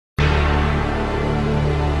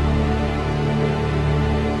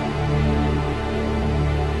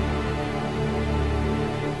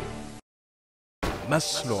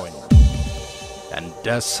መስሎኝ እንደ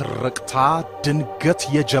ስርቅታ ድንገት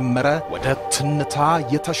የጀመረ ወደ ትንታ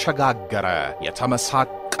የተሸጋገረ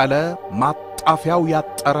የተመሳቀለ ማጣፊያው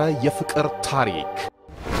ያጠረ የፍቅር ታሪክ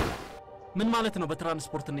ምን ማለት ነው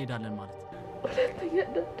በትራንስፖርት እንሄዳለን ማለት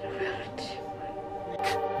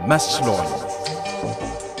መስሎኝ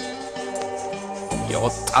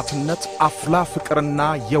የወጣትነት አፍላ ፍቅርና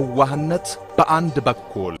የዋህነት በአንድ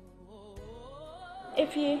በኩል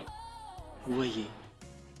ወይ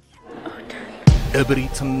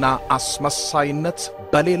እብሪትና አስመሳይነት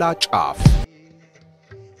በሌላ ጫፍ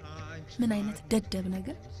ምን አይነት ደደብ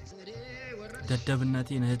ነገር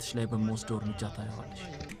ደደብነቴን እህትሽ ላይ በመወስደው እርምጃ ታያዋለሽ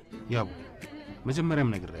ያው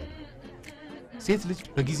መጀመሪያም ነገር ላይ ሴት ልጅ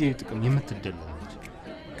በጊዜያዊ ጥቅም የምትደለለች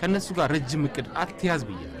ከነሱ ጋር ረጅም እቅድ አትያዝ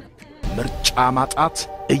ብያለሁ ምርጫ ማጣት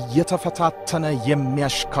እየተፈታተነ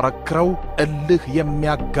የሚያሽከረክረው እልህ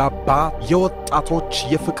የሚያጋባ የወጣቶች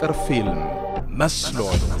የፍቅር ፊልም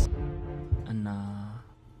መስሎኝ እና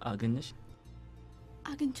አገኘሽ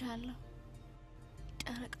አግኝቻለሁ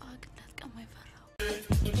ጨረቃዋ ግን ታጥቀማይ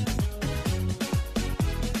ፈራው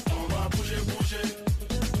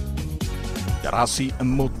ደራሲ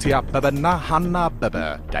እሙቲ አበበና ሃና አበበ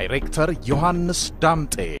ዳይሬክተር ዮሐንስ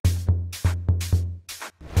ዳምጤ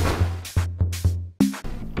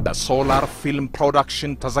በሶላር ፊልም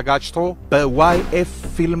ፕሮዳክሽን ተዘጋጅቶ በዋይኤፍ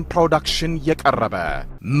ፊልም ፕሮዳክሽን የቀረበ